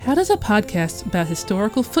How does a podcast about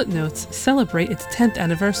historical footnotes celebrate its 10th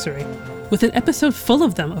anniversary? With an episode full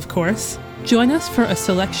of them, of course. Join us for a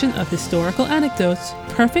selection of historical anecdotes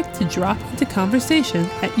perfect to drop into conversation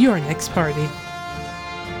at your next party.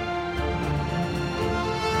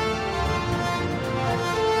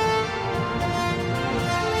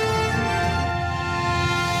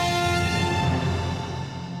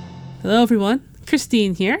 Hello everyone,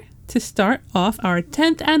 Christine here to start off our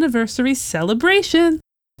 10th anniversary celebration.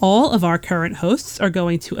 All of our current hosts are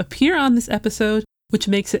going to appear on this episode, which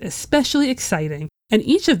makes it especially exciting, and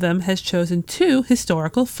each of them has chosen 2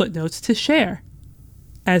 historical footnotes to share.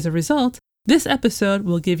 As a result, this episode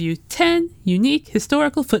will give you 10 unique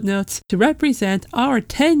historical footnotes to represent our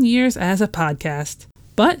 10 years as a podcast.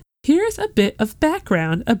 But here's a bit of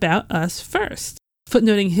background about us first.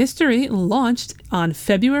 Footnoting History launched on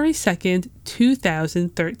February 2nd,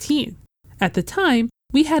 2013. At the time,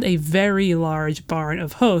 we had a very large barn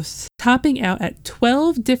of hosts, topping out at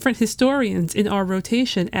 12 different historians in our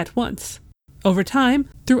rotation at once. Over time,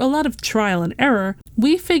 through a lot of trial and error,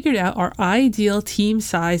 we figured out our ideal team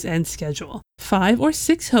size and schedule: 5 or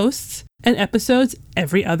 6 hosts and episodes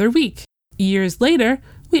every other week. Years later,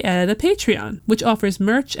 we added a Patreon, which offers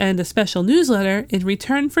merch and a special newsletter in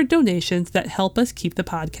return for donations that help us keep the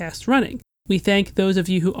podcast running. We thank those of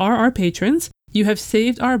you who are our patrons. You have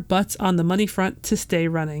saved our butts on the money front to stay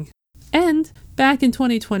running. And back in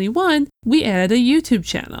 2021, we added a YouTube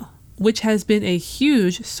channel, which has been a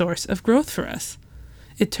huge source of growth for us.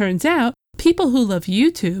 It turns out people who love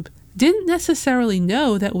YouTube didn't necessarily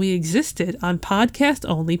know that we existed on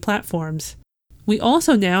podcast-only platforms. We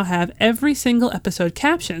also now have every single episode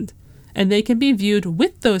captioned, and they can be viewed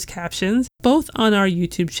with those captions both on our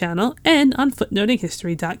YouTube channel and on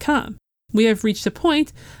footnotinghistory.com. We have reached a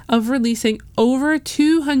point of releasing over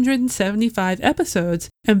 275 episodes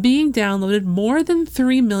and being downloaded more than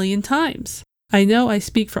 3 million times. I know I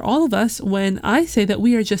speak for all of us when I say that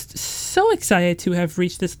we are just so excited to have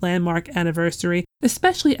reached this landmark anniversary,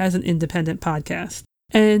 especially as an independent podcast.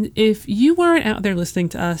 And if you weren't out there listening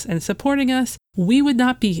to us and supporting us, we would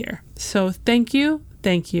not be here. So thank you,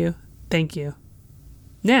 thank you, thank you.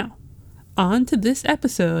 Now, on to this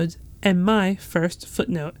episode and my first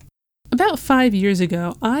footnote. About 5 years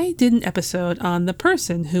ago, I did an episode on the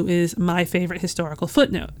person who is my favorite historical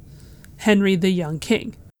footnote, Henry the Young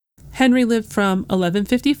King. Henry lived from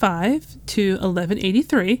 1155 to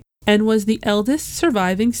 1183 and was the eldest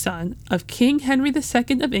surviving son of King Henry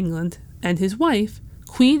II of England and his wife,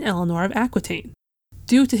 Queen Eleanor of Aquitaine.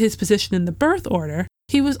 Due to his position in the birth order,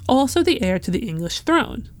 he was also the heir to the English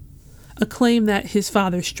throne, a claim that his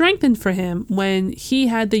father strengthened for him when he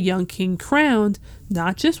had the young king crowned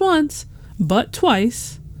not just once, but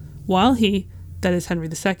twice, while he, that is Henry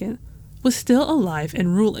II, was still alive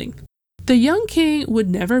and ruling. The young king would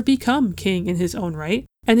never become king in his own right,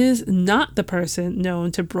 and is not the person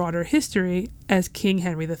known to broader history as King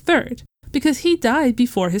Henry III, because he died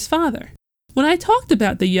before his father. When I talked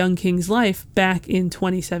about the young king's life back in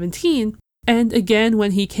 2017, and again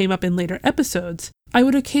when he came up in later episodes, I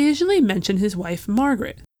would occasionally mention his wife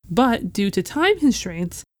Margaret, but due to time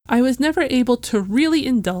constraints, I was never able to really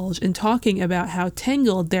indulge in talking about how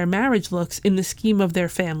tangled their marriage looks in the scheme of their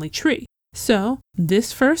family tree. So,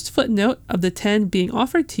 this first footnote of the 10 being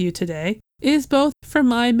offered to you today is both for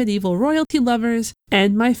my medieval royalty lovers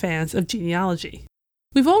and my fans of genealogy.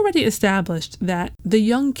 We've already established that the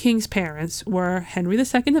young king's parents were Henry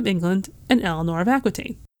II of England and Eleanor of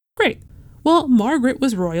Aquitaine. Great. Well, Margaret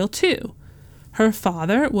was royal too. Her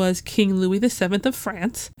father was King Louis VII of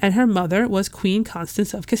France, and her mother was Queen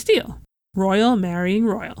Constance of Castile. Royal marrying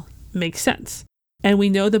royal. Makes sense. And we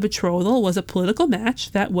know the betrothal was a political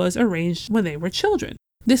match that was arranged when they were children.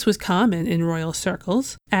 This was common in royal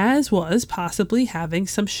circles, as was possibly having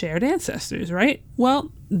some shared ancestors, right?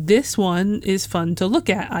 Well, this one is fun to look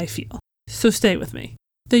at, I feel. So stay with me.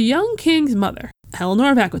 The young king's mother,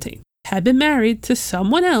 Eleanor of Aquitaine, had been married to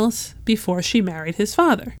someone else before she married his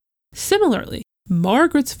father. Similarly,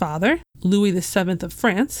 Margaret's father, Louis VII of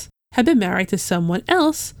France, had been married to someone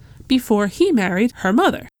else before he married her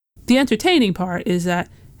mother. The entertaining part is that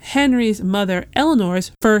Henry's mother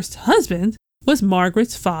Eleanor's first husband was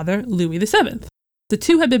Margaret's father, Louis VII. The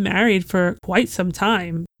two had been married for quite some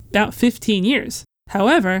time, about 15 years.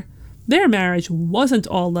 However, their marriage wasn't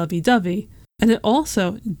all lovey-dovey, and it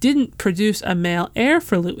also didn't produce a male heir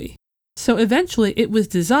for Louis. So eventually it was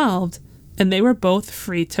dissolved, and they were both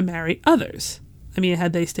free to marry others. I mean,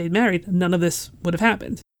 had they stayed married, none of this would have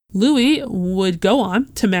happened. Louis would go on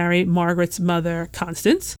to marry Margaret's mother,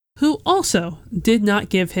 Constance, who also did not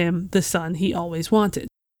give him the son he always wanted.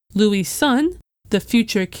 Louis's son The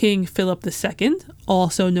future King Philip II,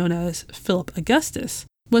 also known as Philip Augustus,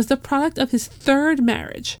 was the product of his third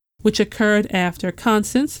marriage, which occurred after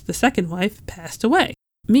Constance, the second wife, passed away.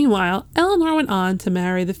 Meanwhile, Eleanor went on to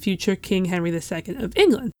marry the future King Henry II of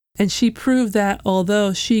England, and she proved that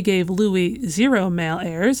although she gave Louis 0 male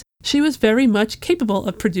heirs, she was very much capable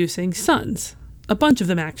of producing sons. A bunch of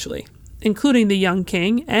them, actually, including the young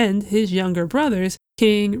king and his younger brothers,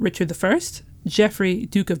 King Richard I, Geoffrey,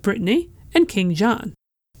 Duke of Brittany, and King John.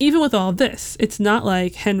 Even with all this, it's not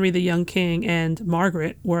like Henry the young king and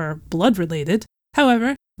Margaret were blood related.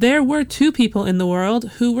 However, there were 2 people in the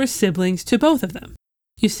world who were siblings to both of them.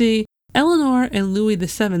 You see, Eleanor and Louis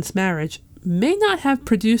VII's marriage may not have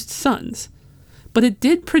produced sons, but it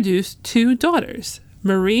did produce 2 daughters,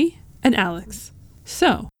 Marie and Alex.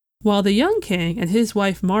 So, while the young king and his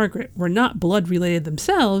wife Margaret were not blood related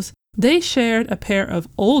themselves, they shared a pair of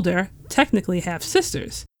older, technically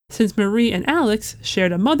half-sisters, since Marie and Alex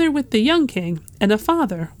shared a mother with the young king and a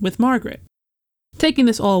father with Margaret. Taking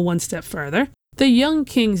this all one step further, the young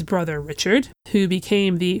king's brother Richard, who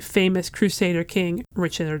became the famous Crusader king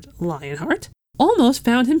Richard Lionheart, almost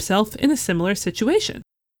found himself in a similar situation.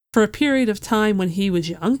 For a period of time when he was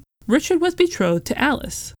young, Richard was betrothed to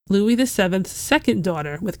Alice, Louis VII's second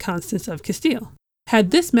daughter with Constance of Castile.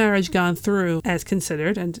 Had this marriage gone through as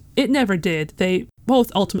considered, and it never did, they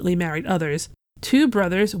both ultimately married others, 2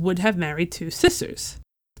 brothers would have married 2 sisters.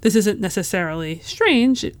 This isn't necessarily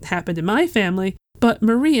strange, it happened in my family, but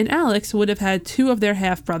Marie and Alex would have had 2 of their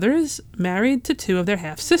half-brothers married to 2 of their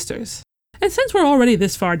half-sisters. And since we're already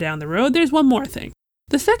this far down the road, there's one more thing.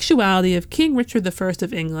 The sexuality of King Richard I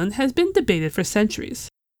of England has been debated for centuries.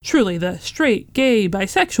 Truly, the straight, gay,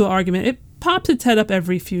 bisexual argument, it pops its head up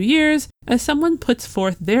every few years as someone puts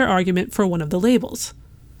forth their argument for one of the labels.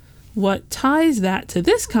 What ties that to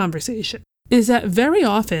this conversation is that very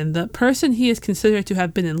often the person he is considered to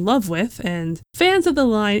have been in love with, and fans of The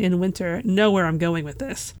Lion in Winter know where I'm going with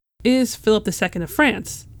this, is Philip II of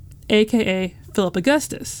France, aka Philip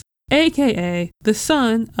Augustus, aka the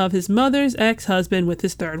son of his mother's ex-husband with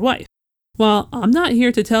his third wife. While I'm not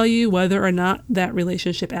here to tell you whether or not that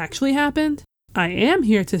relationship actually happened, I am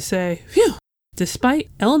here to say, phew, despite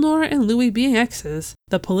Eleanor and Louis being exes,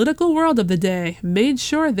 the political world of the day made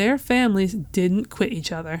sure their families didn't quit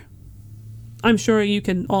each other. I'm sure you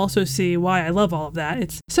can also see why I love all of that.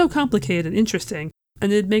 It's so complicated and interesting,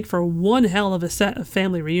 and it'd make for one hell of a set of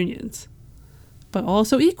family reunions. But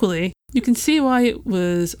also equally, you can see why it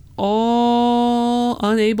was all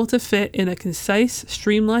unable to fit in a concise,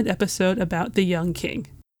 streamlined episode about the young king.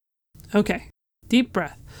 Okay, deep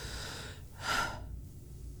breath.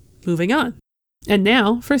 Moving on. And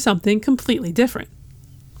now for something completely different.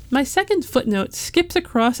 My second footnote skips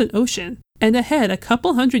across an ocean and ahead a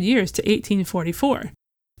couple hundred years to 1844.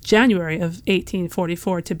 January of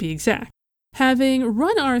 1844 to be exact. Having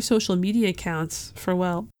run our social media accounts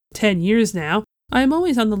for, 10 years now, I'm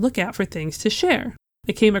always on the lookout for things to share.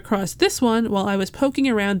 I came across this one while I was poking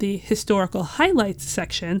around the historical highlights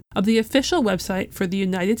section of the official website for the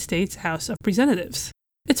United States House of Representatives.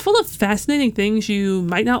 It's full of fascinating things you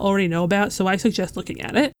might not already know about, so I suggest looking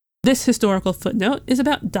at it. This historical footnote is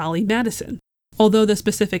about Dolly Madison. Although the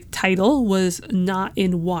specific title was not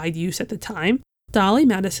in wide use at the time, Dolly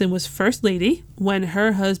Madison was First Lady when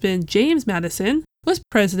her husband James Madison was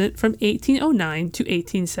president from 1809 to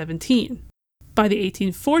 1817. By the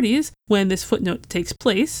 1840s, when this footnote takes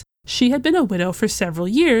place, she had been a widow for several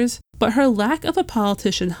years, but her lack of a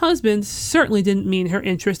politician husband certainly didn't mean her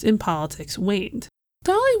interest in politics waned.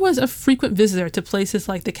 Dolly was a frequent visitor to places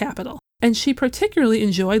like the Capitol, and she particularly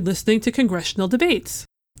enjoyed listening to congressional debates.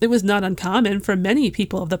 It was not uncommon for many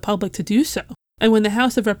people of the public to do so, and when the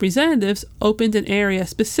House of Representatives opened an area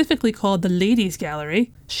specifically called the Ladies'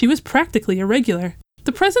 Gallery, she was practically a regular.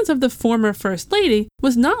 The presence of the former First Lady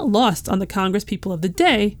was not lost on the Congresspeople of the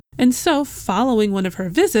day, and so, following one of her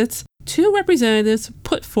visits, 2 representatives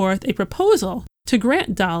put forth a proposal to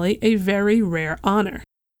grant Dolly a very rare honor: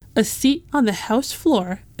 a seat on the House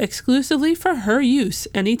floor exclusively for her use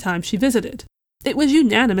anytime she visited. It was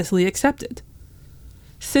unanimously accepted.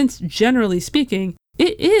 Since, generally speaking,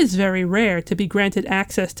 it is very rare to be granted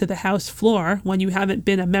access to the House floor when you haven't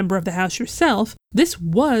been a member of the House yourself, this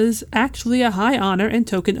was actually a high honor and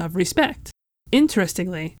token of respect.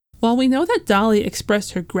 Interestingly, while we know that Dolly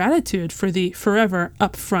expressed her gratitude for the forever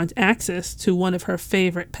upfront access to one of her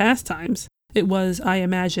favorite pastimes, it was, I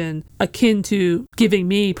imagine, akin to giving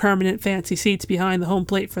me permanent fancy seats behind the home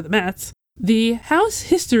plate for the Mets, the House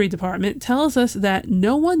History Department tells us that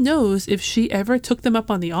no one knows if she ever took them up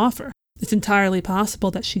on the offer. It's entirely possible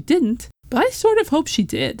that she didn't, but I sort of hope she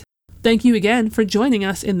did. Thank you again for joining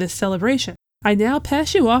us in this celebration. I now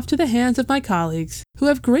pass you off to the hands of my colleagues, who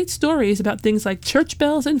have great stories about things like church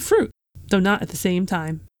bells and fruit, though not at the same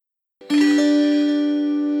time.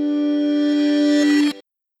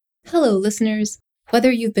 Hello, listeners.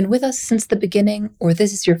 Whether you've been with us since the beginning or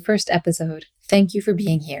this is your first episode, thank you for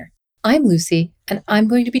being here. I'm Lucy, and I'm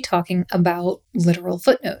going to be talking about literal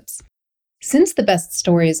footnotes. Since the best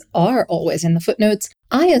stories are always in the footnotes,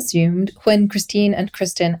 I assumed when Christine and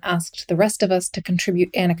Kristen asked the rest of us to contribute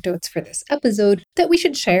anecdotes for this episode that we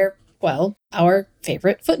should share, well, our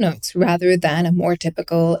favorite footnotes rather than a more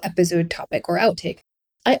typical episode topic or outtake.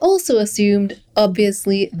 I also assumed,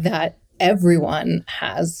 obviously, that everyone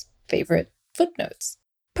has favorite footnotes.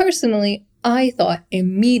 Personally, I thought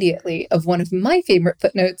immediately of one of my favorite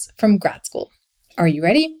footnotes from grad school. Are you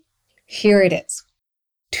ready? Here it is.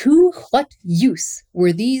 To what use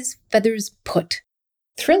were these feathers put?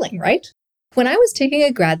 Thrilling, right? When I was taking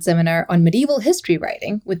a grad seminar on medieval history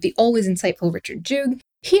writing with the always insightful Richard Jug,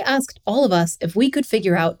 he asked all of us if we could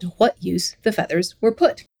figure out to what use the feathers were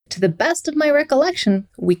put. To the best of my recollection,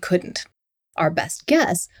 we couldn't. Our best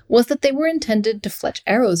guess was that they were intended to fletch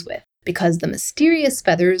arrows with, because the mysterious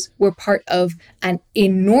feathers were part of an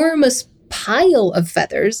enormous pile of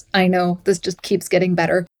feathers, I know, this just keeps getting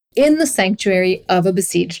better, in the sanctuary of a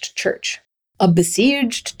besieged church. A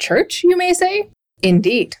besieged church, you may say?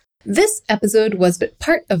 Indeed. This episode was but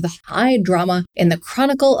part of the high drama in the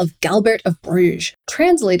Chronicle of Galbert of Bruges,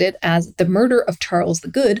 translated as The Murder of Charles the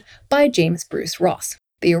Good by James Bruce Ross.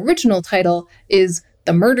 The original title is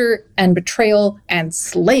The Murder and Betrayal and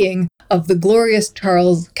Slaying of the Glorious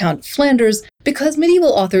Charles, Count of Flanders, because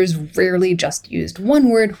medieval authors rarely just used one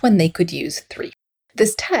word when they could use three.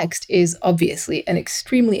 This text is obviously an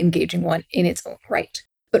extremely engaging one in its own right,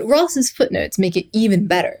 but Ross's footnotes make it even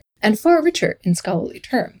better, and far richer in scholarly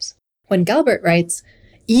terms. When Galbert writes,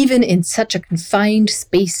 "Even in such a confined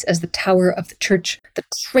space as the tower of the church, the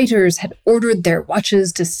traitors had ordered their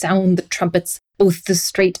watches to sound the trumpets, both the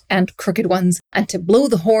straight and crooked ones, and to blow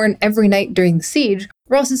the horn every night during the siege,"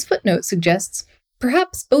 Ross's footnote suggests,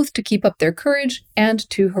 perhaps both to keep up their courage and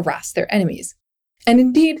to harass their enemies. And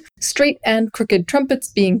indeed, straight and crooked trumpets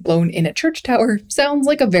being blown in a church tower sounds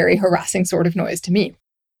like a very harassing sort of noise to me.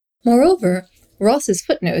 Moreover, Ross's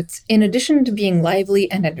footnotes, in addition to being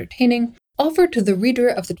lively and entertaining, offer to the reader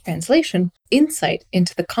of the translation insight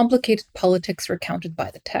into the complicated politics recounted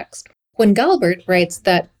by the text. When Galbert writes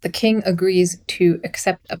that the king agrees to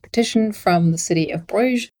accept a petition from the city of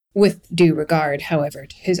Bruges, with due regard, however,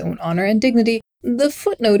 to his own honor and dignity, the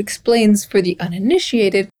footnote explains for the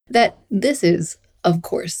uninitiated that this is, of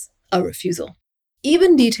course, a refusal.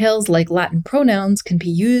 Even details like Latin pronouns can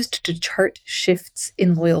be used to chart shifts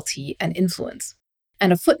in loyalty and influence.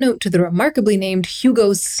 And a footnote to the remarkably named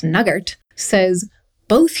Hugo Snuggart says,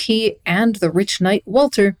 "Both he and the rich knight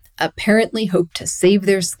Walter apparently hoped to save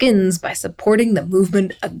their skins by supporting the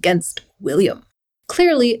movement against William."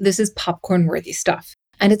 Clearly, this is popcorn-worthy stuff.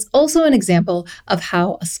 And it's also an example of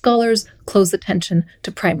how a scholar's close attention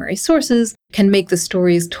to primary sources can make the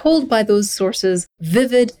stories told by those sources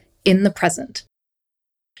vivid in the present.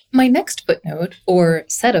 My next footnote, or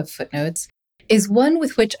set of footnotes, is one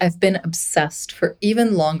with which I've been obsessed for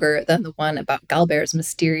even longer than the one about Galbert's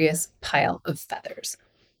mysterious pile of feathers.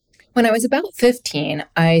 When I was about 15,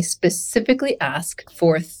 I specifically asked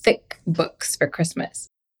for thick books for Christmas.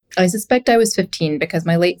 I suspect I was 15 because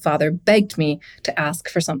my late father begged me to ask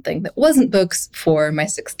for something that wasn't books for my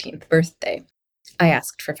 16th birthday. I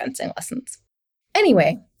asked for fencing lessons.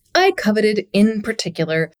 Anyway, I coveted in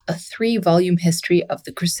particular a 3-volume history of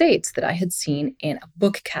the Crusades that I had seen in a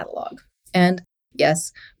book catalog. And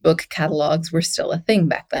yes, book catalogs were still a thing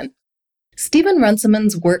back then. Stephen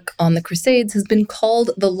Runciman's work on the Crusades has been called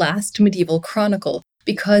the last medieval chronicle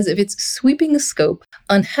because of its sweeping scope,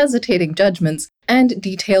 unhesitating judgments, and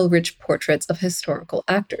detail-rich portraits of historical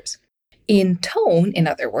actors. In tone, in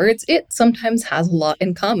other words, it sometimes has a lot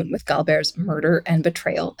in common with Galbert's Murder and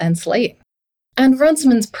Betrayal and Slaying. And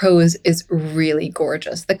Runciman's prose is really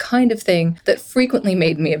gorgeous, the kind of thing that frequently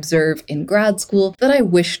made me observe in grad school that I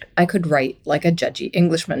wished I could write like a judgy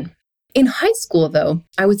Englishman. In high school, though,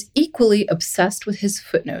 I was equally obsessed with his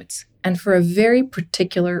footnotes, and for a very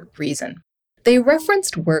particular reason. They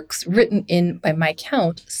referenced works written in, by my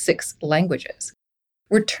count, 6 languages.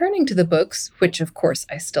 Returning to the books, which of course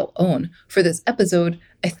I still own, for this episode,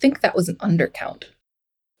 I think that was an undercount.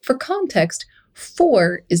 For context,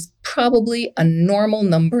 4 is probably a normal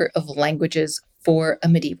number of languages for a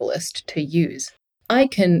medievalist to use. I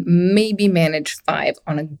can maybe manage 5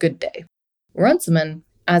 on a good day. Runciman,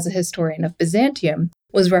 as a historian of Byzantium,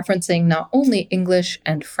 was referencing not only English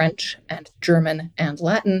and French and German and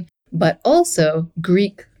Latin, but also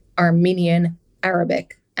Greek, Armenian,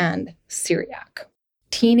 Arabic, and Syriac.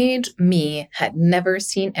 Teenage me had never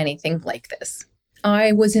seen anything like this.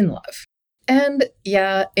 I was in love. And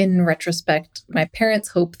yeah, in retrospect, my parents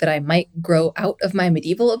hope that I might grow out of my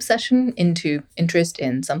medieval obsession into interest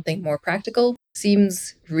in something more practical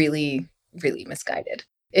seems really, really misguided.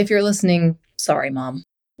 If you're listening, sorry, Mom.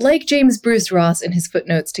 Like James Bruce Ross in his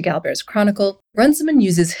footnotes to Galbert's Chronicle, Runciman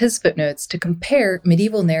uses his footnotes to compare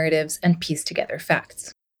medieval narratives and piece together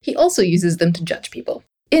facts. He also uses them to judge people.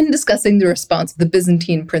 In discussing the response of the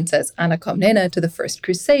Byzantine princess Anna Komnena to the First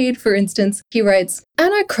Crusade, for instance, he writes,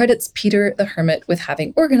 Anna credits Peter the Hermit with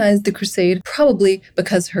having organized the crusade probably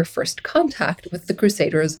because her first contact with the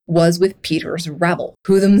Crusaders was with Peter's rabble,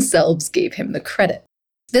 who themselves gave him the credit.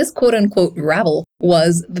 This quote-unquote rabble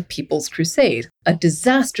was the People's Crusade, a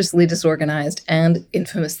disastrously disorganized and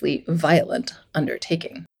infamously violent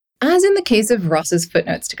undertaking. As in the case of Ross's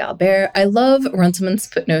footnotes to Galbert, I love Runciman's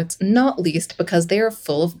footnotes not least because they are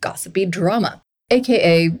full of gossipy drama,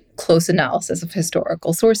 aka close analysis of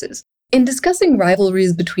historical sources. In discussing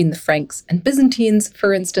rivalries between the Franks and Byzantines,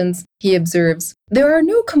 for instance, he observes, there are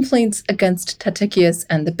no complaints against Tatichius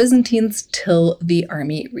and the Byzantines till the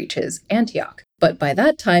army reaches Antioch, but by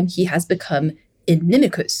that time he has become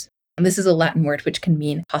inimicus. And this is a Latin word which can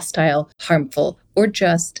mean hostile, harmful, or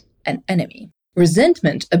just an enemy.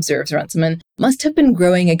 Resentment, observes Runciman, must have been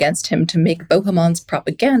growing against him to make Bohemont's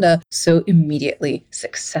propaganda so immediately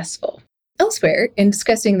successful. Elsewhere, in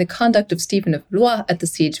discussing the conduct of Stephen of Blois at the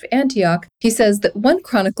siege of Antioch, he says that one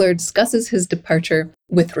chronicler discusses his departure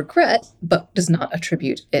with regret, but does not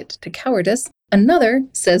attribute it to cowardice. Another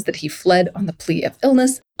says that he fled on the plea of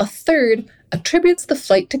illness. A third attributes the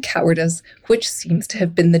flight to cowardice, which seems to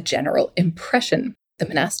have been the general impression. The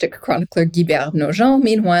monastic chronicler Guibert Nogent,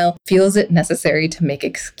 meanwhile, feels it necessary to make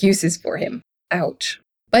excuses for him. Ouch.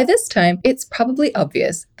 By this time, it's probably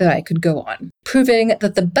obvious that I could go on, proving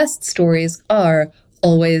that the best stories are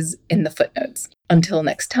always in the footnotes. Until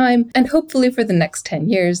next time, and hopefully for the next 10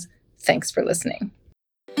 years, thanks for listening.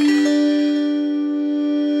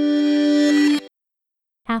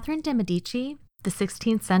 Catherine de' Medici, the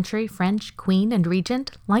 16th century French queen and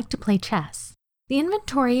regent, liked to play chess. The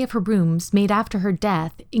inventory of her rooms made after her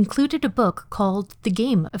death included a book called The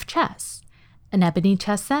Game of Chess, an ebony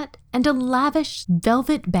chess set, and a lavish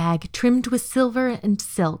velvet bag trimmed with silver and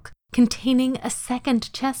silk containing a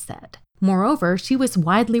second chess set. Moreover, she was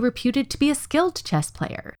widely reputed to be a skilled chess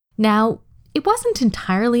player. Now, it wasn't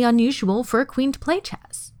entirely unusual for a queen to play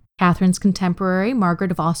chess. Catherine's contemporary,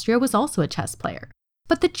 Margaret of Austria, was also a chess player.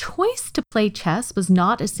 But the choice to play chess was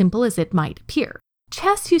not as simple as it might appear.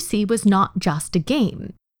 Chess, you see, was not just a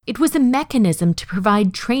game. It was a mechanism to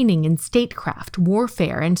provide training in statecraft,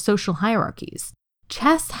 warfare, and social hierarchies.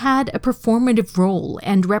 Chess had a performative role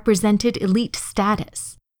and represented elite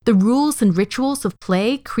status. The rules and rituals of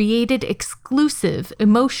play created exclusive,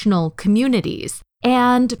 emotional communities,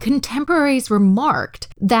 and contemporaries remarked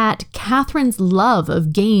that Catherine's love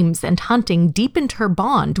of games and hunting deepened her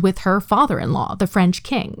bond with her father-in-law, the French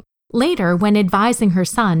king. Later, when advising her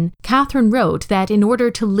son, Catherine wrote that in order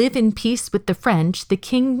to live in peace with the French, the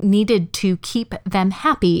king needed to keep them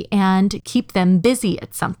happy and keep them busy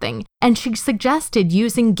at something, and she suggested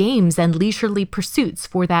using games and leisurely pursuits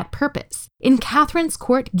for that purpose. In Catherine's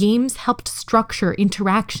court, games helped structure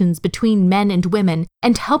interactions between men and women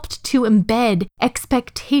and helped to embed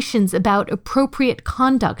expectations about appropriate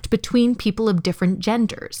conduct between people of different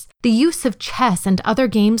genders. The use of chess and other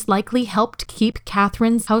games likely helped keep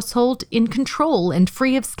Catherine's household in control and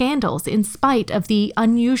free of scandals in spite of the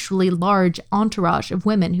unusually large entourage of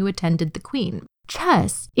women who attended the queen.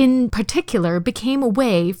 Chess, in particular, became a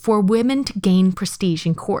way for women to gain prestige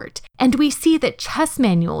in court, and we see that chess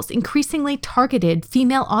manuals increasingly targeted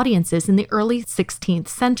female audiences in the early 16th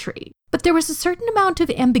century. But there was a certain amount of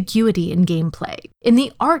ambiguity in gameplay. In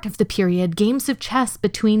the art of the period, games of chess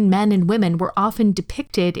between men and women were often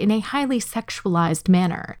depicted in a highly sexualized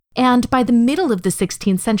manner. And by the middle of the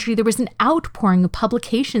 16th century, there was an outpouring of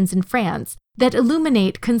publications in France that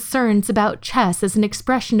illuminate concerns about chess as an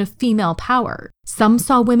expression of female power. Some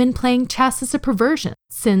saw women playing chess as a perversion,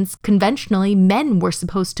 since conventionally men were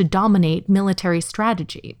supposed to dominate military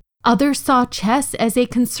strategy. Others saw chess as a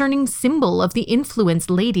concerning symbol of the influence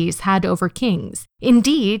ladies had over kings.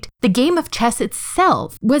 Indeed, the game of chess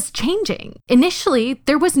itself was changing. Initially,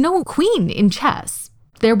 there was no queen in chess.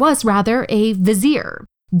 There was rather a vizier.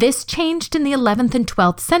 This changed in the 11th and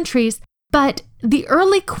 12th centuries, but the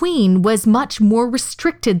early queen was much more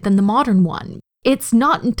restricted than the modern one. It's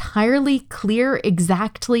not entirely clear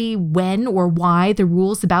exactly when or why the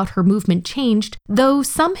rules about her movement changed, though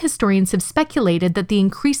some historians have speculated that the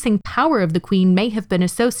increasing power of the queen may have been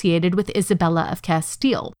associated with Isabella of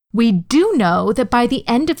Castile. We do know that by the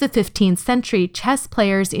end of the 15th century, chess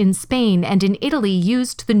players in Spain and in Italy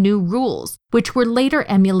used the new rules, which were later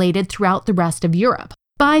emulated throughout the rest of Europe.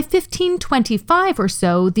 By 1525 or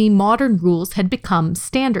so, the modern rules had become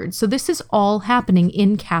standard, so this is all happening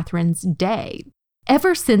in Catherine's day.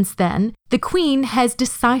 Ever since then, the Queen has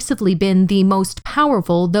decisively been the most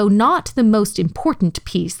powerful, though not the most important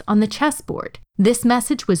piece on the chessboard. This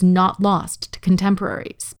message was not lost to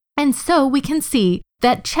contemporaries. And so we can see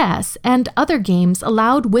that chess and other games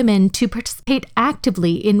allowed women to participate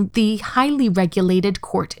actively in the highly regulated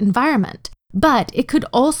court environment. But it could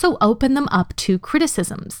also open them up to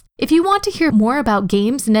criticisms. If you want to hear more about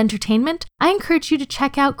games and entertainment, I encourage you to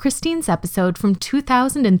check out Christine's episode from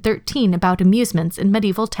 2013 about amusements in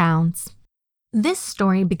medieval towns. This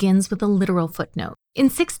story begins with a literal footnote. In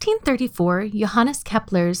 1634, Johannes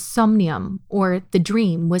Kepler's Somnium, or The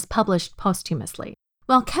Dream, was published posthumously.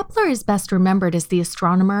 While Kepler is best remembered as the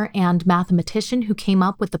astronomer and mathematician who came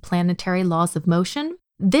up with the planetary laws of motion,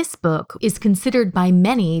 this book is considered by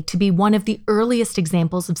many to be one of the earliest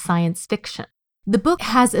examples of science fiction. The book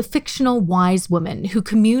has a fictional wise woman who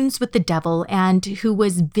communes with the devil and who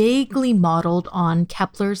was vaguely modeled on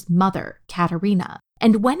Kepler's mother, Katharina.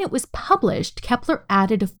 And when it was published, Kepler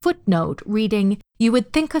added a footnote reading, "You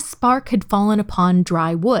would think a spark had fallen upon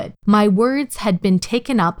dry wood. My words had been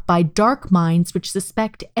taken up by dark minds which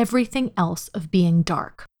suspect everything else of being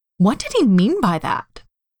dark." What did he mean by that?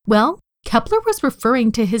 Well, Kepler was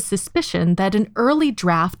referring to his suspicion that an early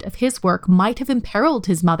draft of his work might have imperiled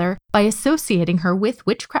his mother by associating her with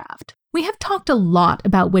witchcraft. We have talked a lot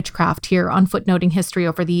about witchcraft here on Footnoting History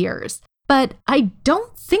over the years, but I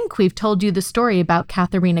don't think we've told you the story about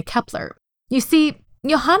Katharina Kepler. You see,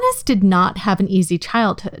 Johannes did not have an easy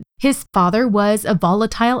childhood. His father was a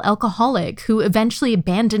volatile alcoholic who eventually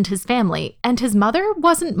abandoned his family, and his mother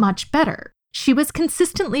wasn't much better. She was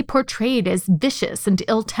consistently portrayed as vicious and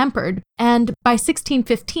ill-tempered, and by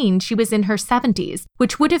 1615 she was in her 70s,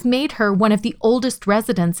 which would have made her one of the oldest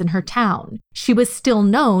residents in her town. She was still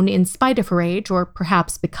known, in spite of her age, or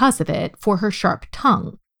perhaps because of it, for her sharp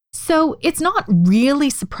tongue. So it's not really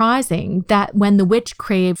surprising that when the witch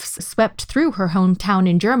craves swept through her hometown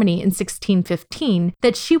in Germany in 1615,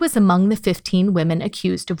 that she was among the 15 women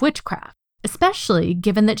accused of witchcraft, especially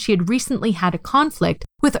given that she had recently had a conflict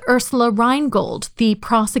with Ursula Reingold, the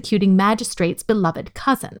prosecuting magistrate's beloved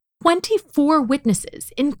cousin. 24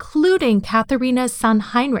 witnesses, including Katharina's son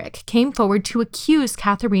Heinrich, came forward to accuse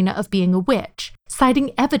Katharina of being a witch,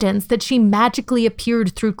 citing evidence that she magically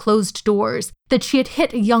appeared through closed doors, that she had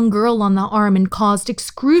hit a young girl on the arm and caused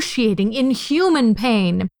excruciating, inhuman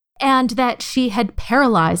pain, and that she had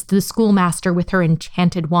paralyzed the schoolmaster with her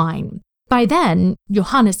enchanted wine. By then,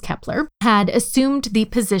 Johannes Kepler had assumed the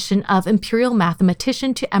position of imperial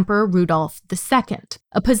mathematician to Emperor Rudolf II,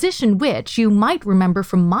 a position which, you might remember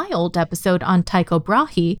from my old episode on Tycho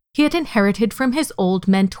Brahe, he had inherited from his old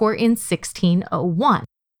mentor in 1601.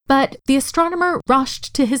 But the astronomer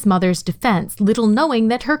rushed to his mother's defense, little knowing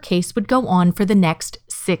that her case would go on for the next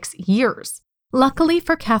 6 years. Luckily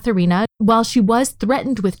for Katharina, while she was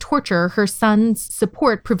threatened with torture, her son's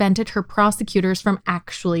support prevented her prosecutors from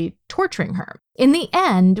actually torturing her. In the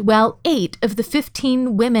end, while 8 of the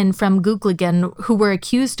 15 women from Gugglingen who were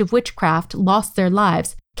accused of witchcraft lost their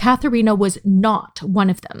lives, Katharina was not one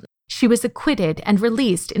of them. She was acquitted and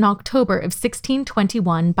released in October of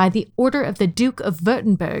 1621 by the order of the Duke of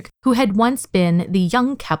Württemberg, who had once been the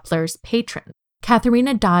young Kepler's patron.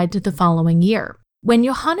 Katharina died the following year. When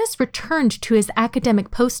Johannes returned to his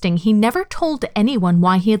academic posting, he never told anyone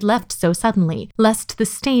why he had left so suddenly, lest the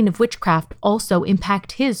stain of witchcraft also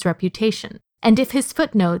impact his reputation. And if his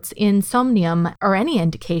footnotes in Somnium are any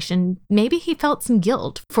indication, maybe he felt some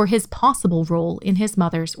guilt for his possible role in his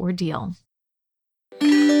mother's ordeal.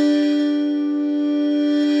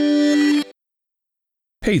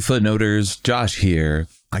 Hey footnoters, Josh here.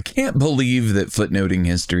 I can't believe that Footnoting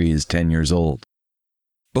History is 10 years old.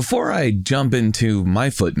 Before I jump into my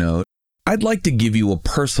footnote, I'd like to give you a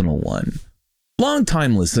personal one.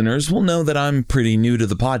 Longtime listeners will know that I'm pretty new to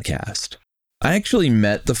the podcast. I actually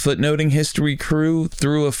met the Footnoting History crew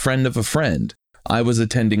through a friend of a friend. I was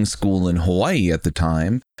attending school in Hawaii at the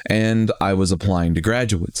time, and I was applying to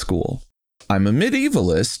graduate school. I'm a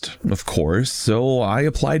medievalist, of course, so I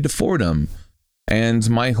applied to Fordham. And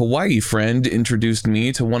my Hawaii friend introduced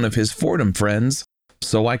me to one of his Fordham friends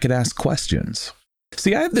so I could ask questions.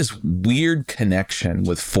 See, I have this weird connection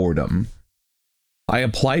with Fordham. I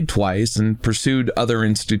applied twice and pursued other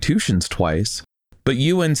institutions twice, but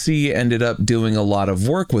UNC ended up doing a lot of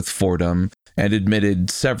work with Fordham and admitted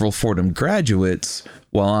several Fordham graduates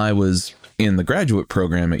while I was in the graduate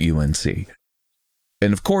program at UNC.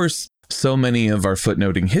 And of course, so many of our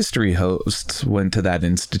Footnoting History hosts went to that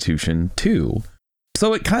institution too.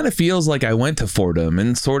 So it kind of feels like I went to Fordham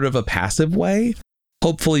in sort of a passive way.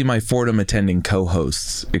 Hopefully my Fordham attending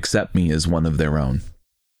co-hosts accept me as one of their own.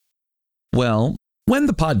 Well, when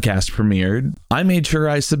the podcast premiered, I made sure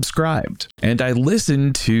I subscribed, and I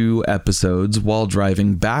listened to episodes while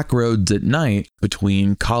driving back roads at night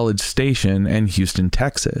between College Station and Houston,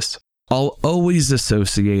 Texas. I'll always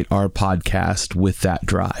associate our podcast with that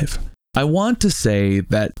drive. I want to say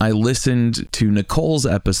that I listened to Nicole's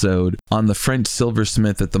episode on the French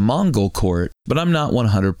silversmith at the Mongol court, but I'm not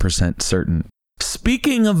 100% certain.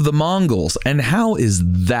 Speaking of the Mongols, and how is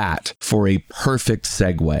that for a perfect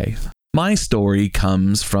segue? My story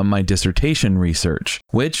comes from my dissertation research,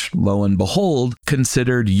 which, lo and behold,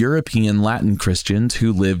 considered European Latin Christians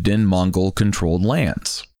who lived in Mongol-controlled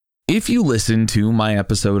lands. If you listen to my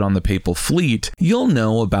episode on the Papal Fleet, you'll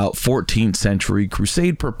know about 14th century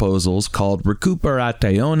crusade proposals called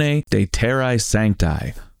Recuperatione de Terrae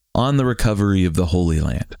Sanctae, on the recovery of the Holy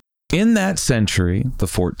Land. In that century, the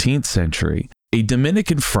 14th century, a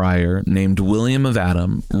Dominican friar named William of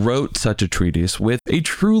Adam wrote such a treatise with a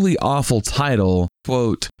truly awful title,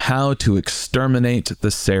 quote, How to Exterminate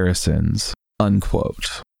the Saracens,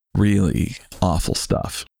 unquote. Really awful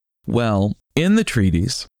stuff. Well, in the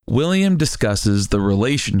treatise, William discusses the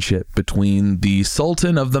relationship between the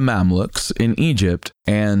Sultan of the Mamluks in Egypt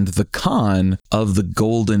and the Khan of the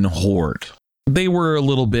Golden Horde. They were a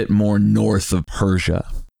little bit more north of Persia.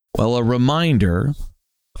 Well, a reminder,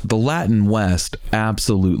 the Latin West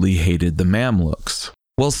absolutely hated the Mamluks.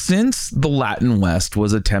 Well, since the Latin West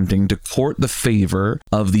was attempting to court the favor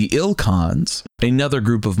of the Ilkhans, another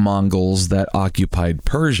group of Mongols that occupied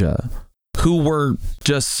Persia, who were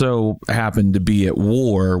just so happened to be at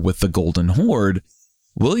war with the Golden Horde,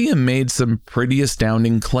 William made some pretty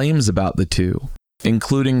astounding claims about the two,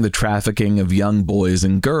 including the trafficking of young boys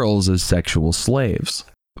and girls as sexual slaves.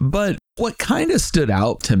 But what kind of stood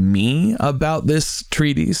out to me about this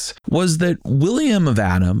treatise was that William of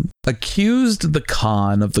Adam accused the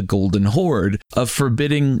Khan of the Golden Horde of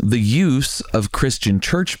forbidding the use of Christian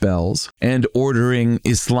church bells and ordering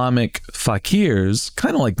Islamic fakirs,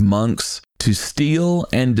 kind of like monks, to steal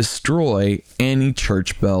and destroy any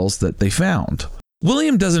church bells that they found.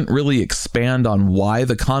 William doesn't really expand on why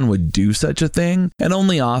the Khan would do such a thing, and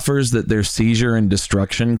only offers that their seizure and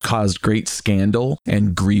destruction caused great scandal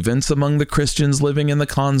and grievance among the Christians living in the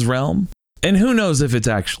Khan's realm. And who knows if it's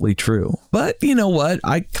actually true. But you know what?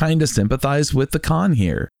 I kind of sympathize with the Khan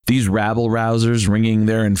here. These rabble-rousers ringing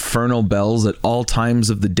their infernal bells at all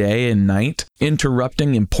times of the day and night,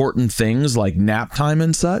 interrupting important things like nap time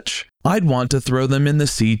and such. I'd want to throw them in the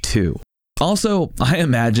sea too. Also, I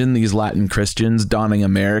imagine these Latin Christians donning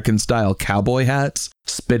American-style cowboy hats,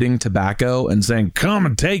 spitting tobacco, and saying, "Come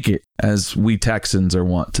and take it," as we Texans are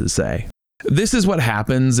wont to say. This is what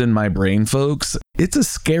happens in my brain, folks. It's a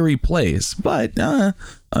scary place, but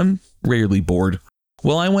I'm rarely bored.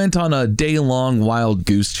 Well, I went on a day-long wild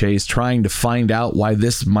goose chase trying to find out why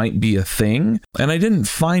this might be a thing, and I didn't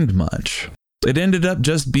find much. It ended up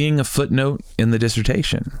just being a footnote in the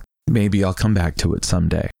dissertation. Maybe I'll come back to it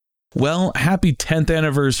someday. Well, happy 10th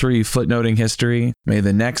anniversary Footnoting History. May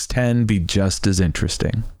the next 10 be just as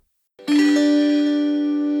interesting.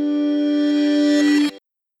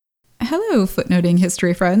 Hello, Footnoting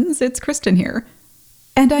History friends. It's Kristen here.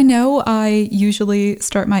 And I know I usually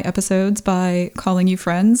start my episodes by calling you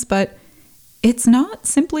friends, but it's not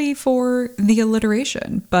simply for the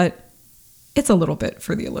alliteration, but it's a little bit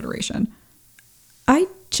for the alliteration. I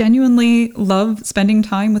genuinely love spending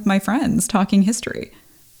time with my friends talking history.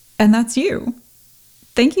 And that's you.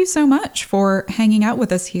 Thank you so much for hanging out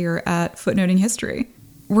with us here at Footnoting History.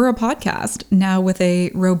 We're a podcast now with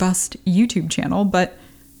a robust YouTube channel, but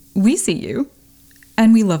we see you,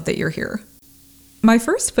 and we love that you're here. My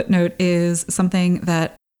first footnote is something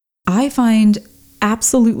that I find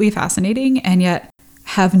absolutely fascinating and yet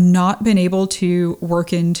have not been able to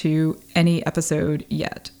work into any episode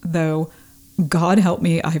yet, though God help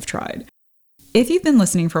me, I've tried. If you've been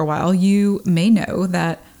listening for a while, you may know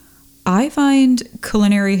that I find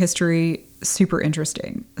culinary history super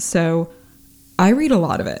interesting, so I read a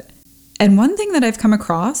lot of it. And one thing that I've come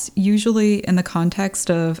across, usually in the context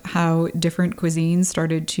of how different cuisines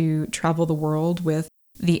started to travel the world with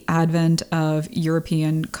the advent of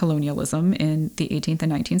European colonialism in the 18th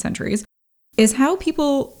and 19th centuries, is how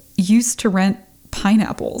people used to rent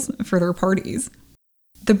pineapples for their parties.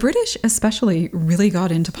 The British especially really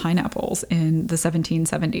got into pineapples in the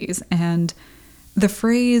 1770s, and the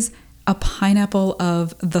phrase, "a pineapple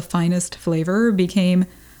of the finest flavor," became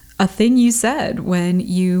a thing you said when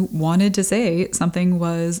you wanted to say something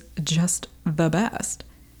was just the best.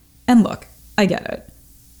 And look, I get it.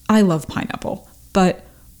 I love pineapple, but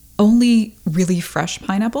only really fresh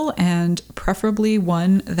pineapple, and preferably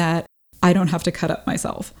one that I don't have to cut up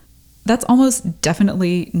myself. That's almost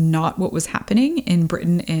definitely not what was happening in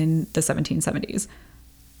Britain in the 1770s.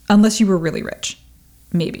 Unless you were really rich.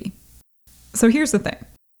 Maybe. So here's the thing.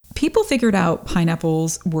 People figured out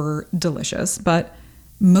pineapples were delicious, but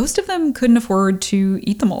most of them couldn't afford to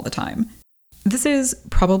eat them all the time. This is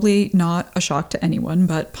probably not a shock to anyone,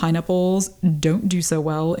 but pineapples don't do so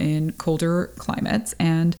well in colder climates.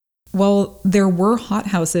 And while there were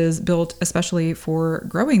hothouses built especially for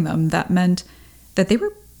growing them, that meant that they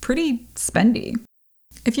were pretty spendy.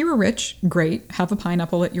 If you were rich, great, have a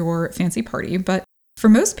pineapple at your fancy party, but for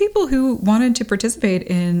most people who wanted to participate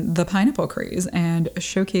in the pineapple craze and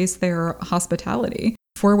showcase their hospitality,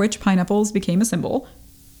 for which pineapples became a symbol,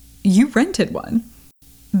 you rented one.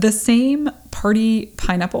 The same party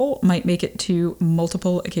pineapple might make it to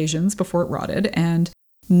multiple occasions before it rotted, and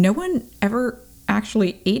no one ever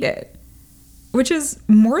actually ate it, which is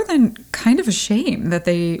more than kind of a shame that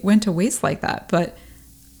they went to waste like that, but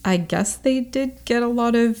I guess they did get a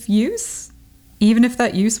lot of use, even if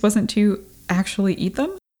that use wasn't to actually eat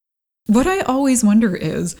them. What I always wonder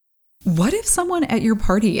is, what if someone at your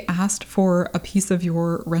party asked for a piece of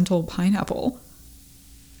your rental pineapple?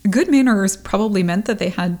 Good manners probably meant that they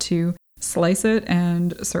had to slice it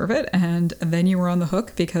and serve it, and then you were on the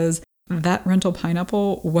hook because that rental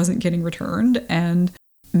pineapple wasn't getting returned, and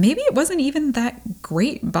maybe it wasn't even that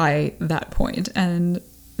great by that point, and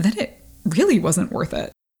then it really wasn't worth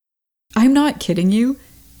it. I'm not kidding you.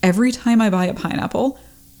 Every time I buy a pineapple,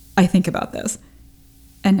 I think about this.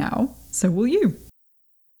 And now, so will you.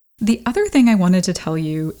 The other thing I wanted to tell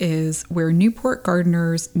you is where Newport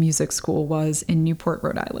Gardner's music school was in Newport,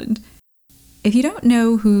 Rhode Island. If you don't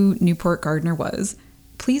know who Newport Gardner was,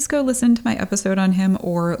 please go listen to my episode on him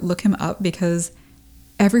or look him up because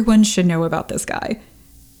everyone should know about this guy.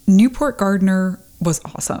 Newport Gardner was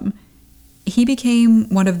awesome. He became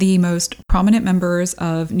one of the most prominent members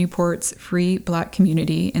of Newport's free Black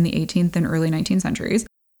community in the 18th and early 19th centuries,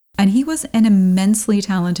 and he was an immensely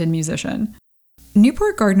talented musician.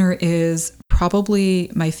 Newport Gardner is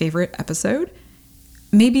probably my favorite episode.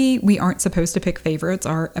 Maybe we aren't supposed to pick favorites.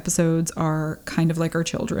 Our episodes are kind of like our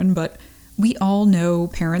children, but we all know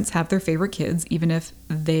parents have their favorite kids, even if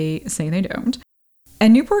they say they don't.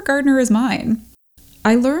 And Newport Gardner is mine.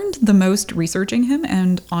 I learned the most researching him,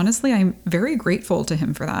 and honestly, I'm very grateful to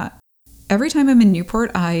him for that. Every time I'm in Newport,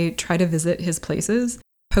 I try to visit his places.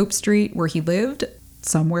 Pope Street, where he lived,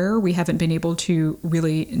 somewhere. We haven't been able to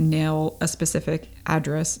really nail a specific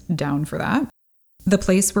address down for that. The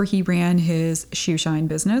place where he ran his shoe shine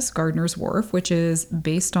business, Gardner's Wharf, which is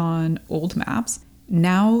based on old maps,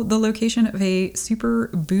 now the location of a super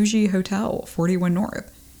bougie hotel, 41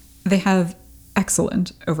 North. They have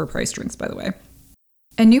excellent overpriced drinks, by the way.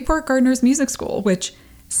 And Newport Gardner's Music School, which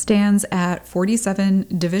stands at 47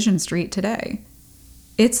 Division Street today.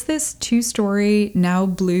 It's this 2-story, now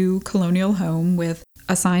blue colonial home with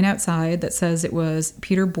a sign outside that says it was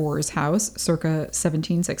Peter Boer's house, circa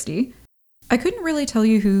 1760. I couldn't really tell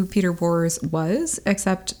you who Peter Boers was,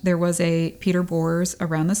 except there was a Peter Boers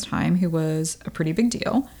around this time who was a pretty big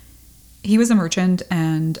deal. He was a merchant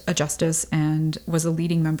and a justice and was a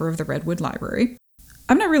leading member of the Redwood Library.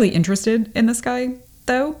 I'm not really interested in this guy,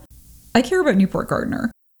 though. I care about Newport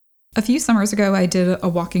Gardner. A few summers ago, I did a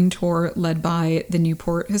walking tour led by the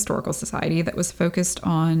Newport Historical Society that was focused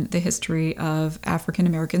on the history of African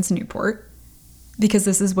Americans in Newport. Because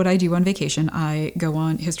this is what I do on vacation. I go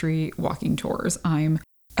on history walking tours. I'm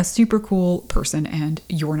a super cool person, and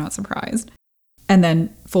you're not surprised. And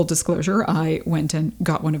then, full disclosure, I went and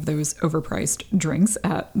got one of those overpriced drinks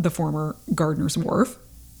at the former Gardner's Wharf.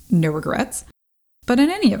 No regrets. But in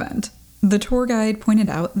any event, the tour guide pointed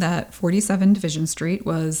out that 47 Division Street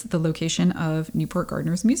was the location of Newport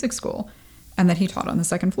Gardner's music school, and that he taught on the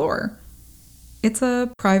second floor. It's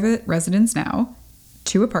a private residence now.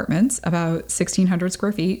 2 apartments, about 1,600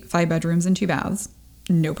 square feet, 5 bedrooms and 2 baths,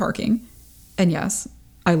 no parking. And yes,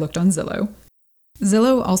 I looked on Zillow.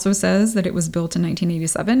 Zillow also says that it was built in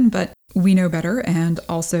 1987, but we know better, and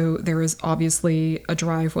also there is obviously a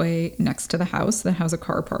driveway next to the house that has a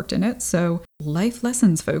car parked in it, so life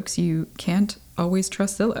lessons, folks, you can't always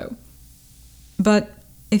trust Zillow. But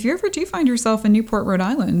if you ever do find yourself in Newport, Rhode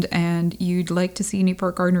Island, and you'd like to see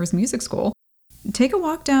Newport Gardner's music school, take a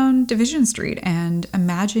walk down Division Street and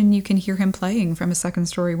imagine you can hear him playing from a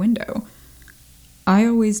second-story window. I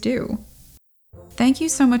always do. Thank you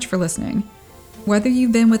so much for listening. Whether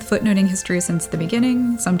you've been with Footnoting History since the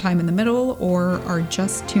beginning, sometime in the middle, or are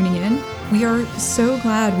just tuning in, we are so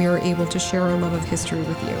glad we are able to share our love of history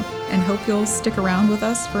with you, and hope you'll stick around with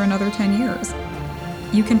us for another 10 years.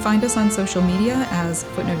 You can find us on social media as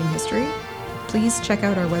Footnoting History. Please check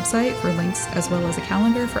out our website for links as well as a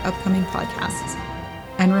calendar for upcoming podcasts.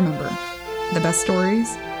 And remember, the best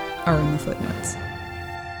stories are in the footnotes.